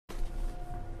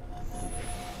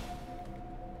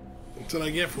That's what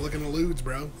I get for looking at lewds,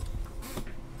 bro.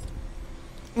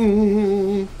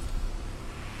 Mm.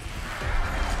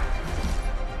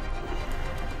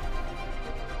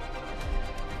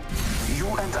 You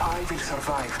and I will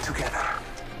survive together.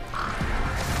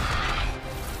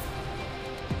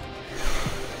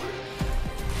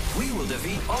 We will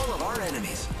defeat all of our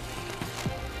enemies.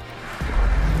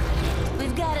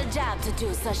 We've got a job to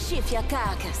do, so shift your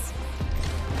carcass.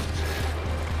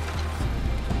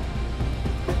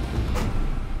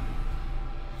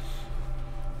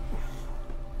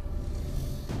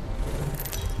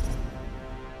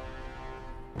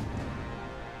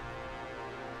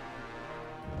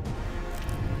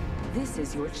 This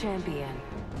is your champion.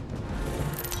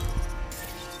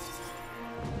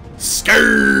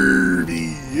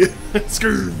 Scurvy!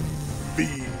 Scurvy!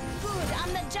 Good,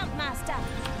 I'm the jump master.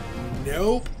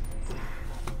 Nope.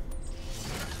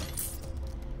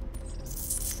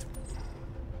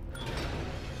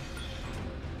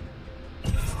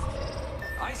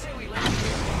 I say we land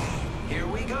here. Here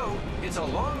we go. It's a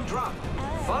long drop.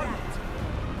 Fun.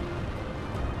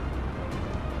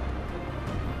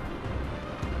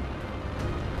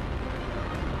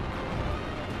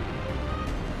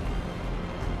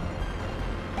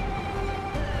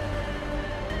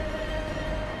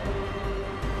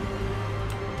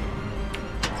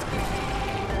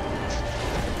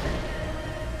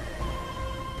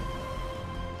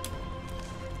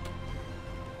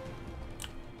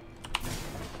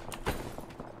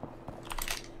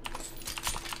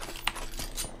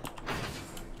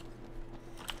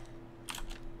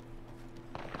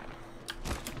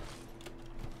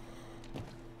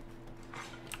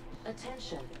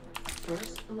 Attention.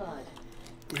 First blood.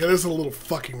 Yeah, this is a little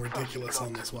fucking ridiculous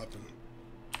on this weapon.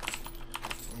 I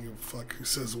don't give a fuck who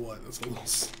says what. It's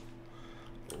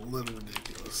a little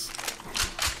ridiculous.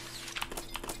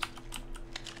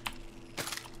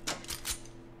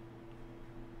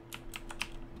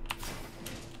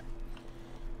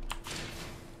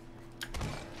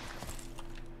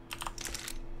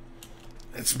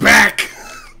 It's back!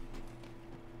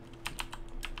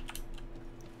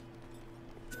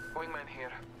 Wingman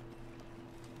here.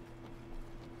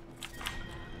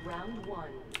 Round 1.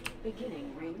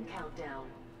 Beginning ring countdown.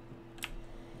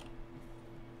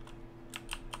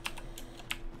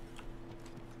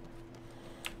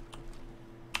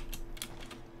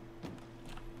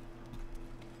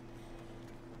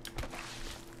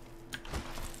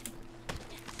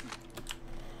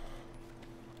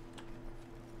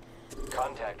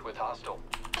 Contact with hostile.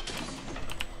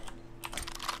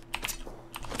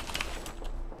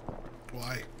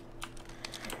 Why?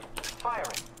 Firing.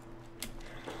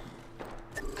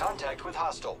 Contact with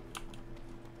hostile.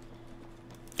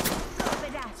 Copy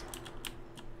that.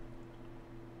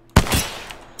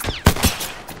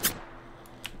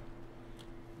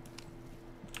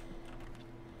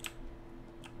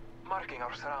 Marking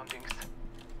our surroundings.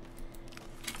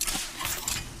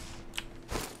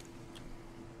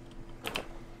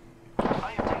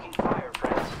 I am taking fire,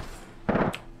 friends.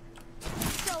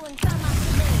 Go and come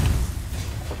after me.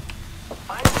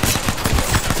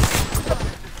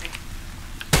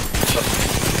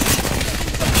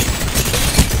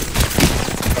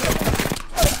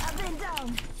 I've been down.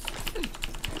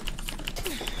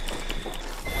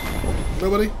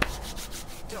 Nobody?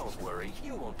 Don't worry,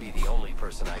 you won't be the only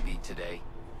person I beat today.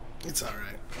 It's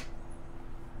alright.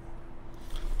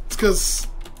 It's because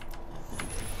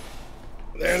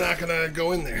they're not gonna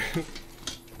go in there.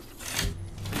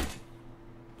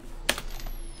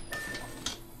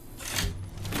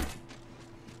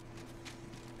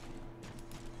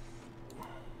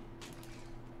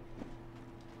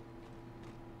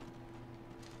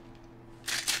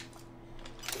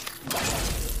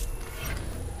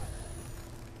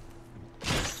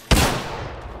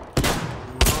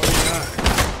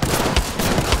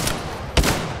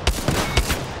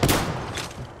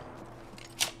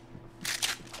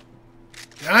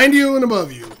 Behind you and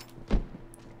above you.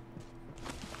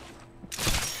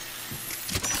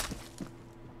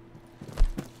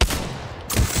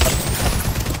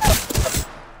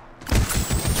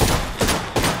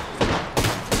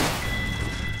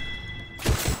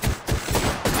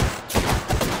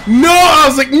 No! I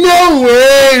was like, no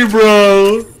way,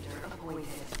 bro!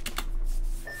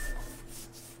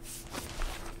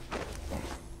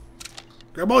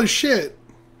 Grab all your shit.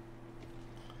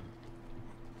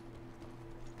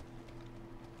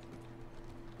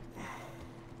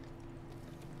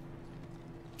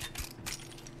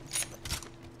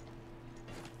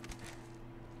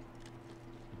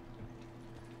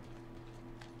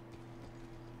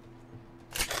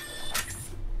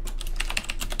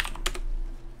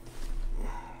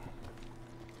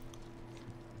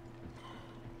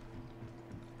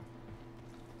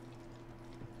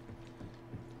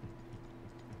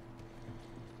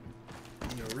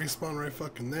 respawn right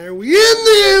fucking there. We in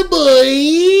there,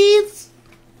 boys!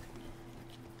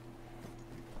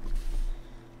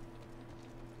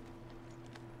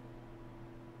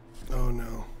 Oh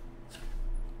no.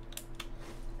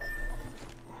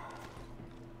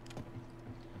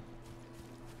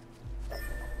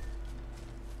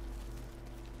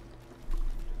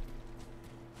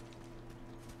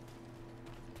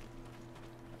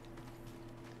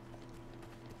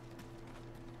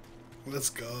 Let's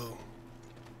go.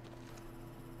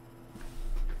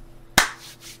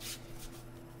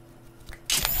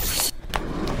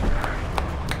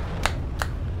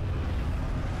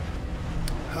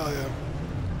 Hell yeah.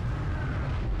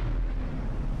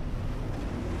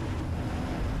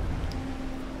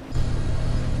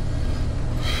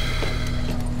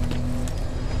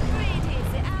 Breathe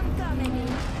easy, I'm coming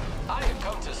in. I have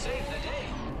come to save the day.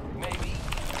 Maybe.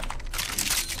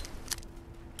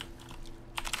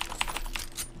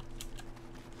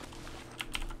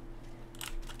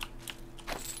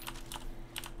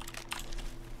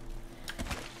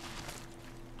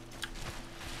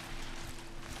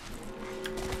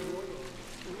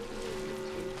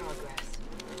 In progress.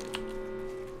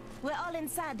 We're all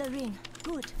inside the ring.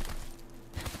 Good.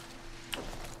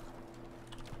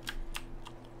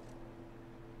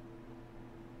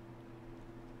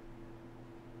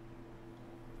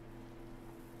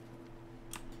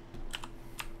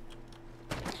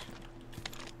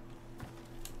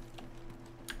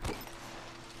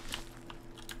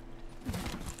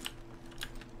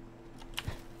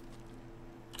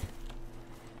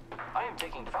 I am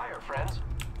taking fire, friends.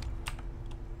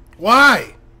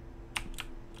 Why?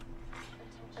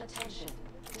 Attention.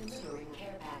 Delivering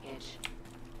care package.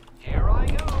 Here I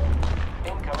go.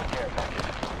 Incoming care package.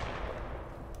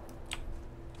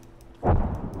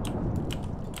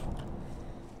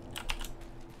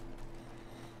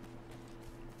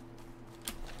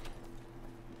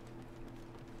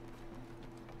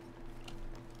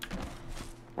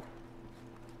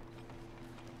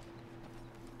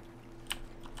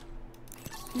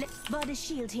 Body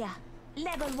shield here.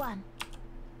 Level 1.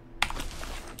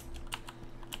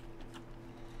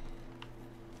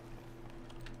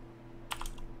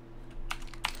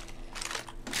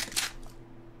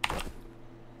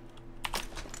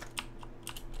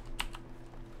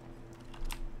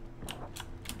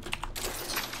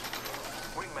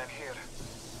 Wingman here.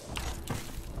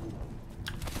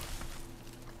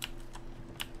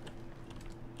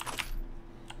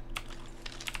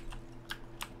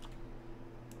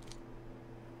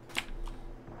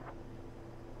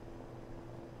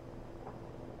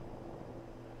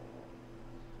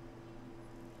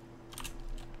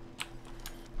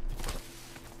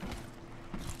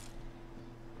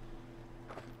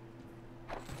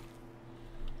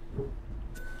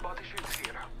 Body shields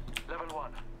here. Level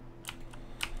 1.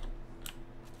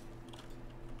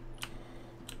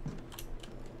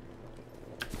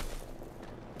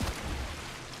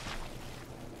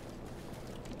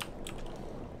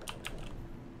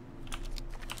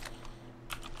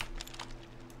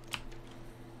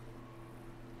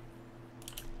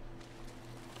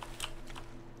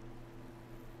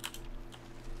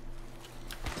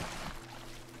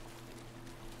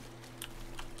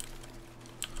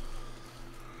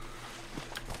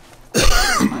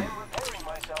 I am repairing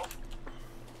myself.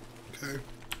 Okay.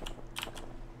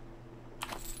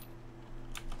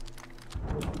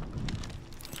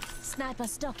 Sniper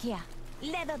stock here.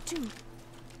 Level 2.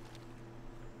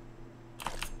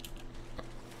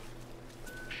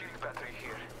 Shield battery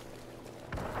here.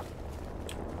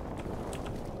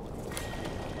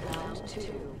 Round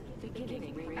 2.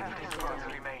 Beginning ring Half the squads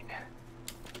countdown. remain.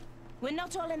 We're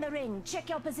not all in the ring. Check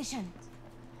your position.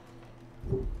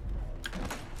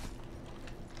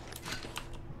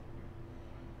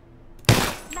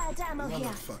 Light ammo here.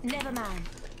 Motherfucker. Never mind.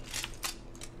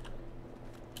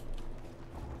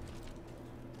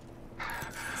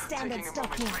 Standard Taking a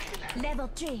stock moment here. to heal. Level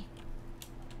 3.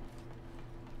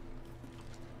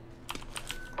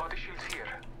 Body shields here.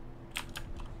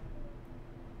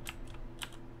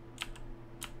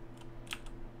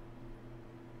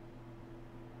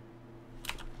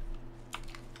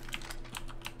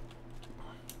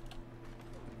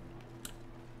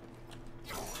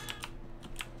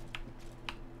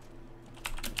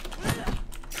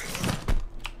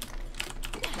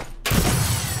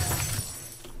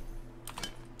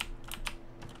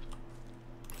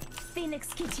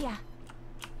 Phoenix kit here.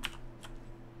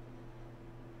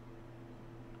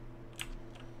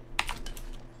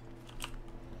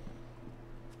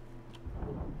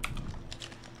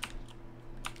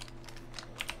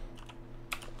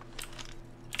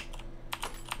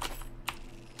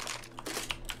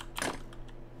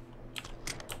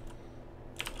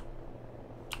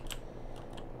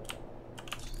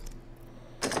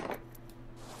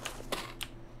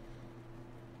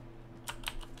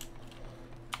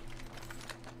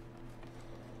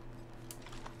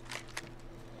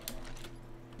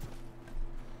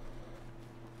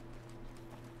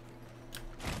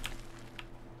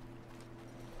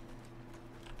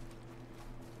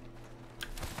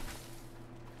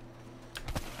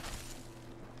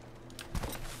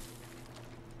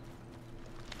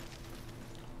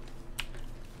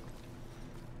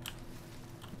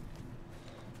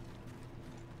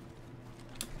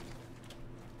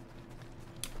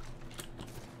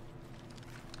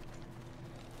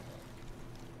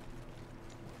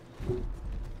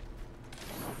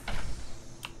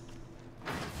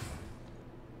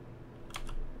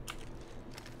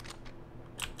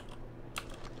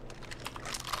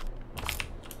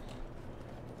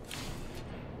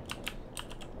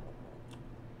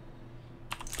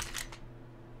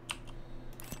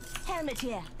 Helmet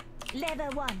here. Level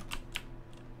 1.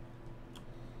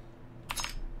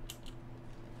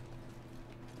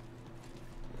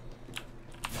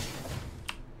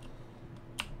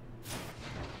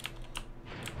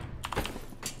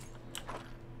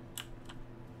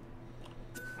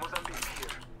 Mozambique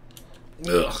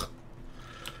here. Ugh.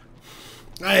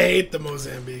 I hate the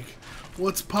Mozambique.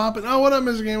 What's poppin'? Oh, what up,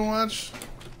 Mr. Game Watch?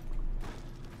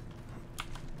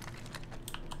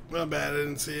 Not bad, I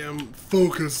didn't see him.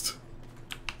 Focused.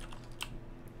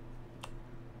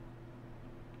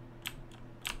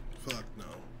 Fuck no.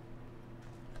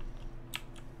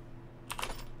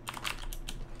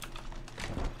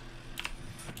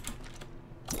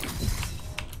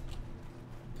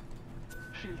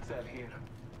 Shield cell here.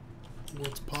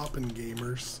 What's poppin',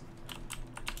 gamers?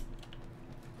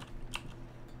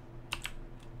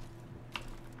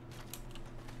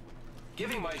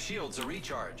 Giving my shields a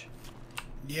recharge.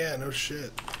 Yeah, no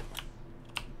shit.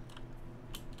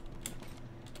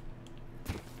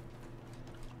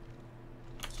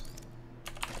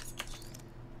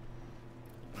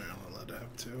 I'm allowed to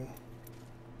have two.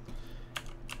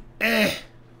 Eh!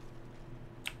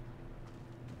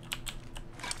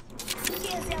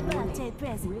 Here's your birthday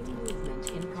present. Ring movement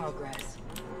in progress.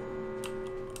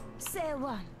 Say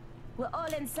one. We're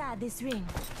all inside this ring.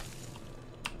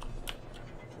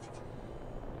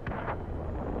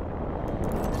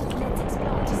 Let's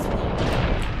explore this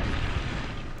ring.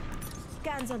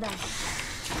 Guns are done.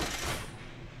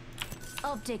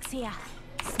 Optics here.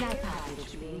 Sniper.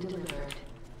 Package being delivered.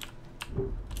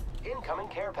 Incoming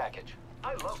care package.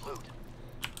 I love loot.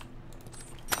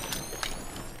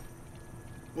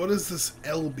 What is this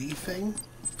LB thing?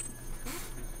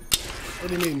 What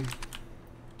do you mean?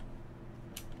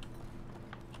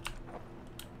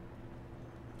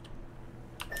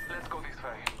 Let's go this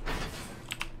way.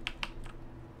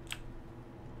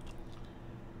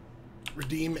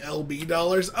 Redeem LB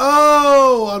dollars.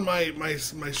 Oh, on my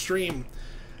stream,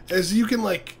 as you can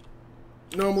like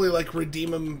normally like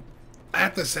redeem them. I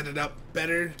have to set it up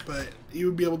better, but you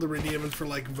would be able to redeem them for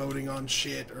like voting on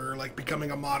shit or like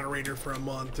becoming a moderator for a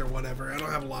month or whatever. I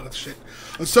don't have a lot of shit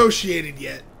associated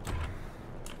yet.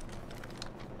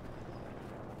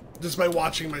 Just by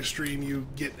watching my stream, you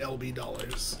get LB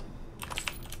dollars.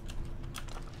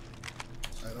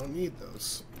 I don't need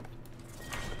those.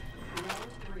 Round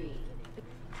 3.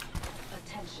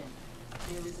 Attention.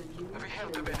 There is a new We have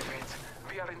the kill. benefits.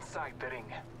 We are inside the ring.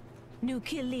 New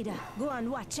kill leader. Go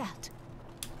on, watch out.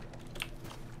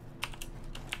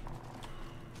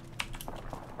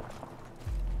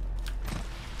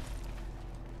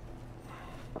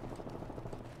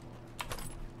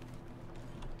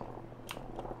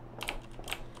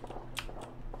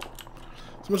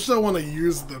 As much as I want to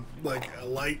use the like a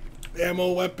light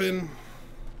ammo weapon,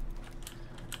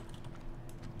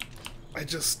 I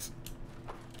just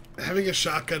having a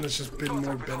shotgun has just been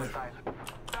more Contact with benefit. hostile.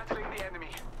 Battling the enemy.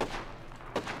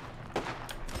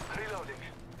 Reloading.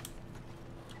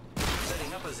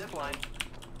 Setting up a zip line.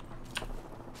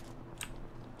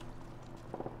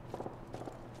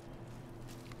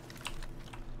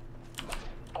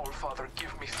 All Father,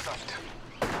 give me sight.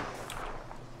 I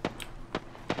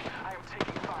am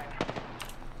taking fire.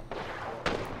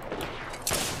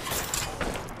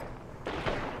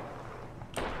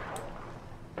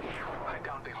 I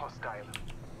downed a hostile.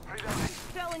 Reloading.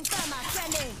 Throwing thermite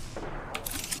grenade.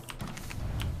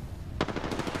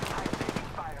 I am taking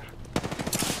fire.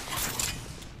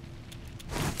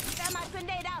 Thermite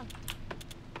grenade out.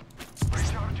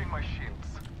 Recharging my shields.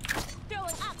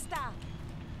 Throwing Oxstar.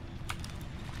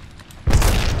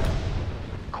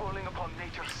 Calling upon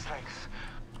nature's strength.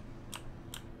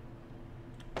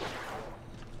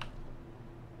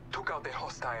 Took out a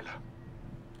hostile.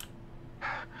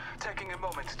 Taking a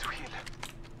moment to heal.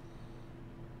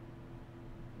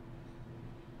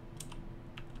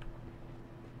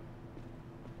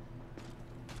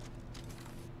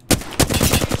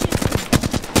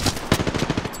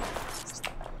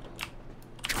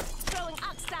 Throwing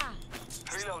Oxstar.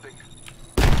 Reloading.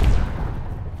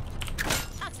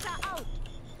 Oxstar out.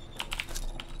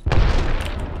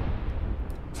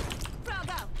 Frog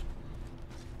out.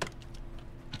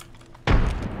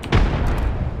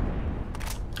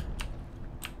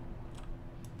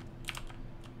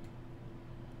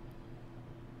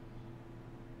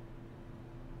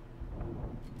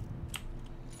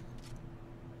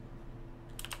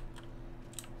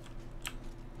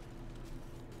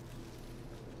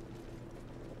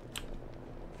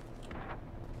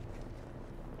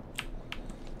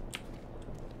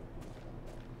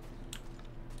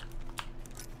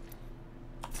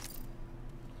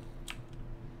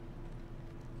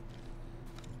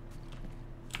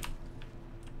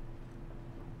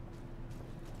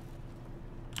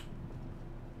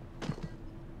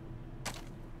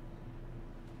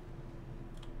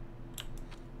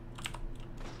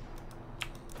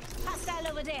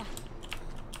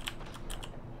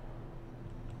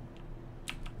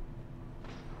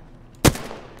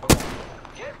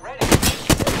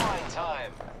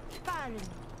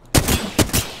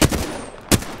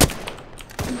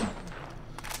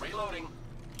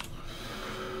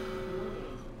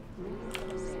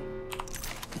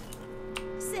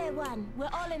 one, we're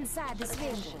all inside this ring.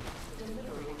 Attention.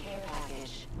 Delivering care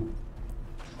package.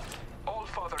 All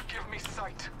Father, give me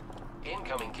sight.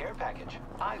 Incoming care package.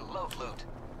 I love loot.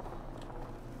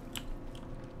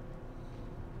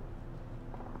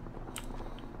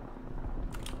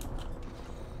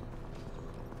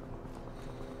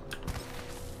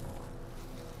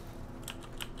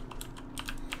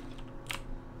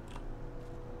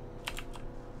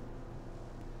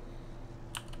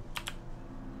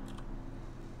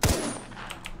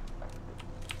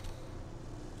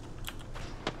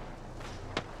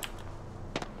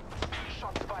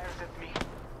 Shots fired at me.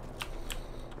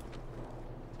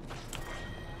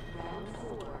 Round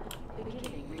 4.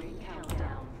 Beginning ring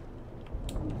countdown.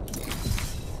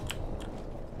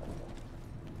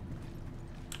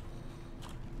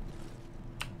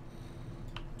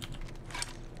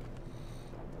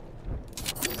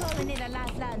 Calling in a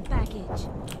lifeline package.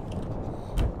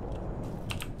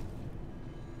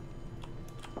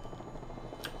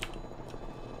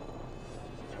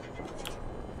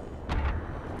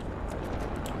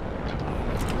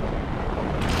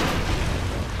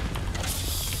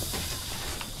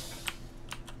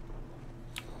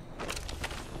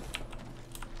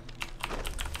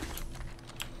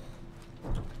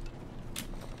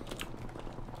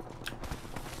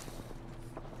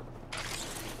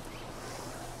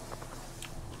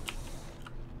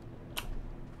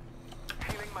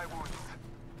 Healing my wounds.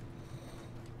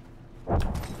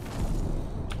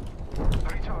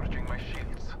 Recharging my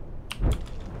shields.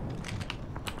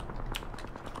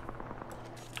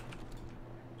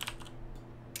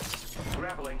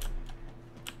 Grappling.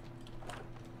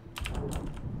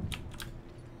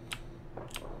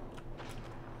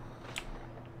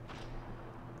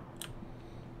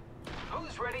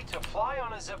 Who's ready to fly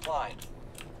on a zipline?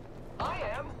 I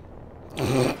am.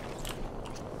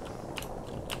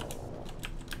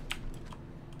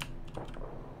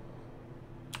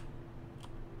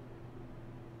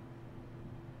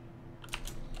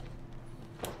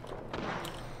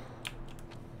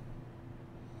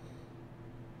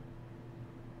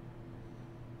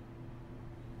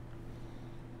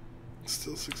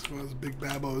 Still 6 months, big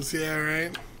babos. Yeah,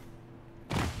 right?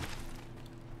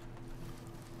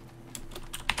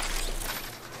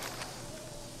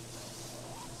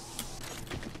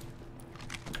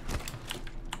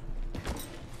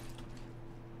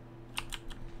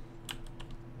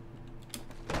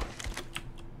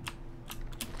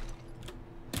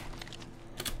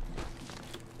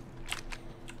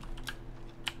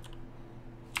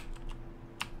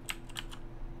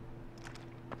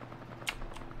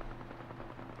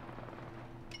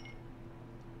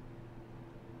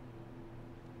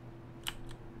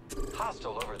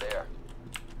 Hostile over there.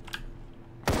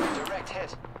 Direct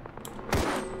hit.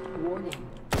 Warning.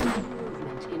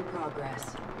 Movement in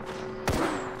progress.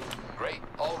 Great.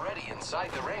 Already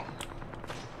inside the ring.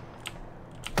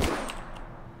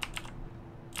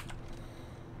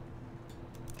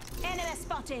 Enemy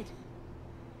spotted.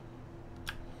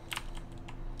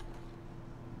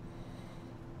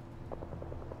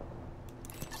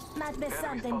 Might be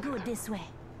something good this way.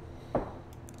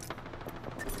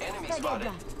 Enemy Target spotted.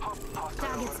 gun.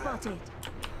 Target spotted.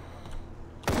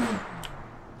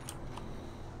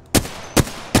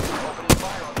 Opening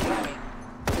fire on the enemy.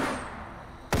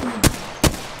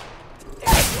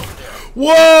 Enemy over there.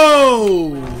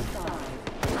 Whoa! 5.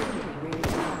 Beginning ring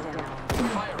countdown.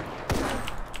 Firing.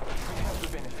 We have the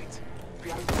benefit.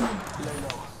 Lay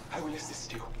low. I will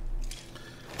assist you.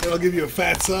 I'll give you a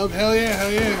fat sub. Hell yeah,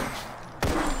 hell yeah.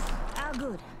 All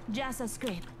good. Just a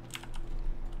scrape.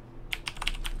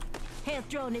 Health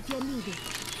drone if you need it.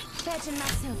 Patching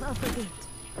myself up a bit.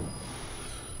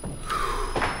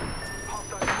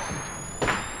 Hostile spotted.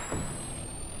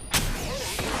 The enemy is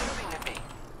shooting at me.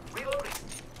 Reloading.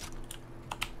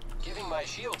 Giving my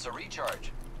shields a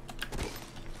recharge.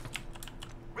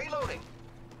 Reloading.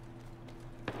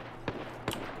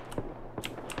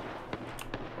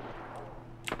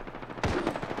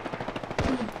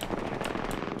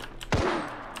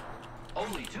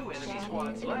 Only 2 enemy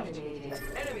squads left. Eliminated.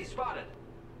 Enemy spotted.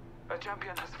 A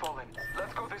champion has fallen.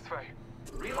 Let's go this way.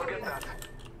 Reloading. Forget that.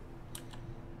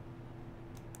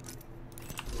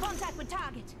 Contact with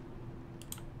target.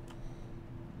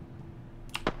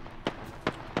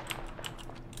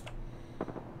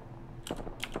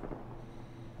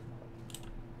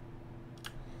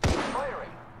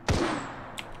 Firing.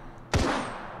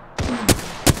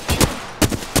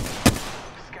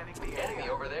 Scanning the area. Enemy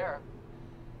over there.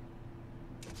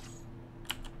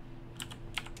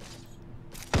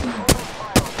 Opening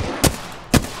fire on the enemy.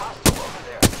 Hostile over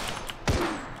there.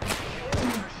 The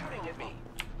enemies are shooting at me.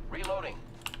 Reloading.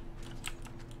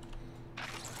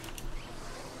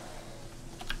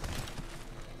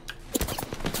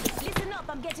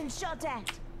 shot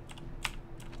at.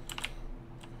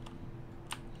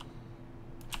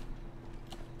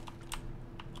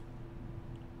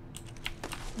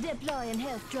 Deploying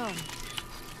health drone.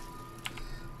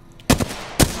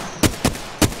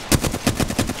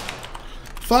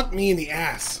 Fuck me in the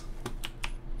ass.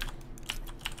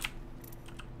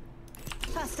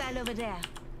 Hostile over there.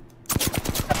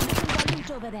 Looking for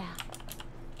loot over there.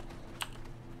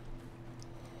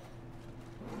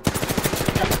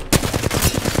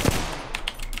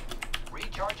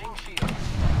 Recharging shield.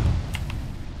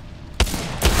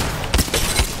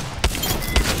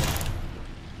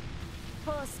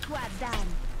 Four squad down.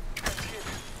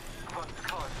 But the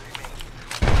cars remain.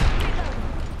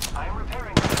 Reloading. I am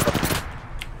repairing.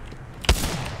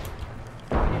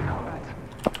 In combat.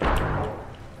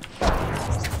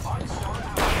 Onslaught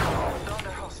out. Down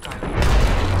the hostile.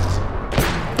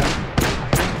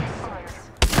 Fire.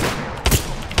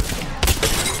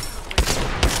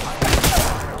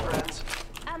 Friends.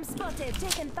 I'm spotted.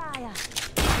 Taking fire.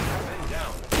 Been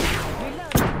down.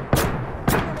 Reloading.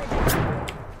 Enemy down.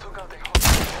 Took out the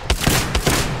hostile.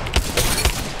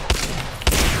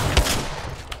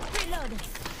 Reloading.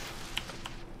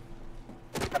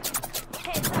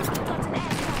 Heads up. Got an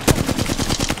aircraft.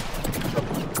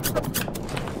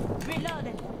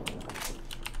 Reloading.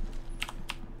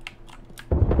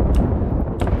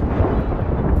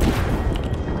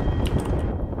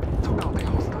 Took out the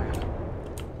hostile.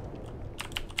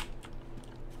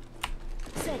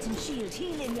 Certain shield.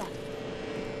 Healing ya.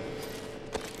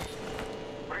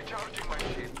 Recharging my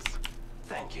shields.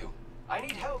 Thank you. I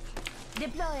need help.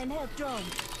 Deploying health drone.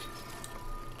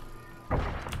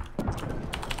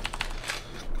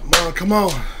 Come on, come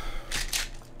on.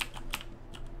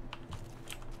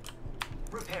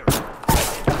 Repairing.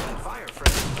 Fire,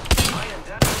 friend. I am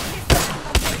down.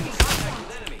 Making contact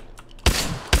with enemy.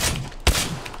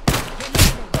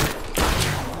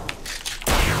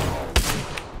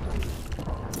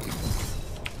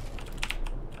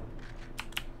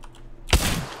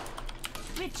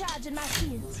 Recharging my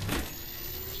shields.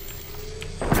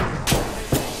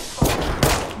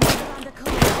 On the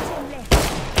corner. 10 left.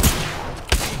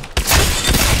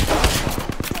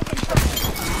 Taking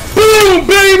fire. Boom,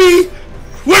 baby!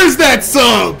 Where's that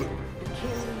sub?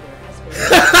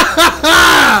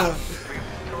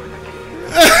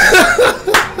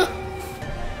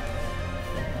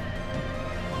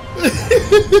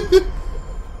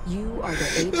 You are the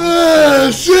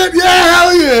Apex. Shit, yeah,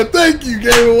 hell yeah! Thank you,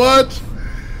 Game & Watch.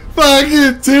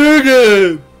 Fucking too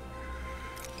good.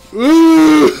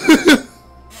 Ooh.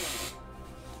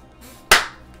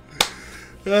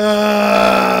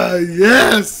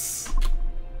 Yes.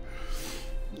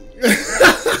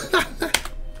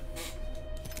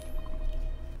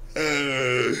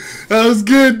 That was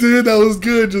good, dude. That was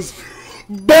good. Just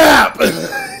BAP!